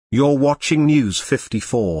You're watching News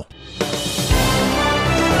 54.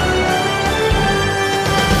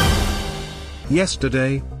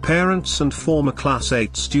 Yesterday, parents and former Class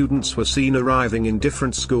 8 students were seen arriving in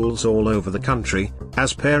different schools all over the country,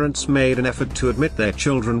 as parents made an effort to admit their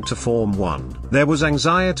children to Form 1. There was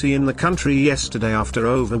anxiety in the country yesterday after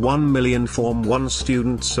over 1 million Form 1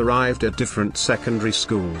 students arrived at different secondary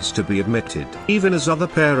schools to be admitted. Even as other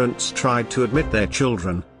parents tried to admit their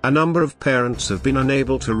children, a number of parents have been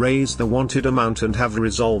unable to raise the wanted amount and have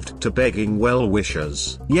resolved to begging well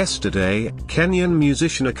wishers. Yesterday, Kenyan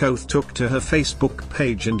musician AKOTHEE took to her Facebook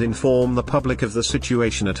page and informed the public of the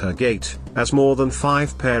situation at her gate, as more than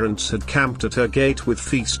 5 parents had camped at her gate with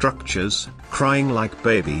fee structures, crying like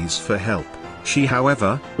babies for help. She,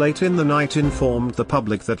 however, late in the night informed the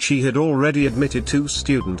public that she had already admitted 2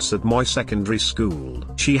 students at 𝗏𝗏 Secondary School.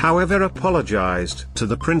 She, however, apologized to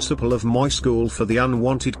the principal of 𝗏𝗏 School for the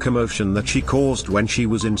unwanted commotion that she caused when she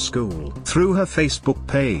was in school. Through her Facebook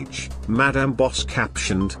page, Madam Boss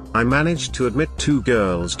captioned, "I managed to admit 2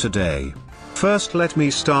 girls today. First, let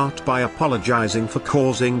me start by apologizing for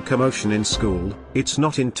causing commotion in school. It's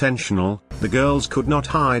not intentional, the girls could not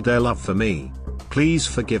hide their love for me. Please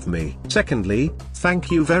forgive me. Secondly,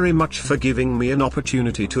 thank you very much for giving me an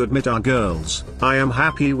opportunity to admit our girls. I am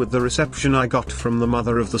happy with the reception I got from the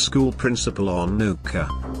mother of the school principal on 𝗬𝗂𝗃.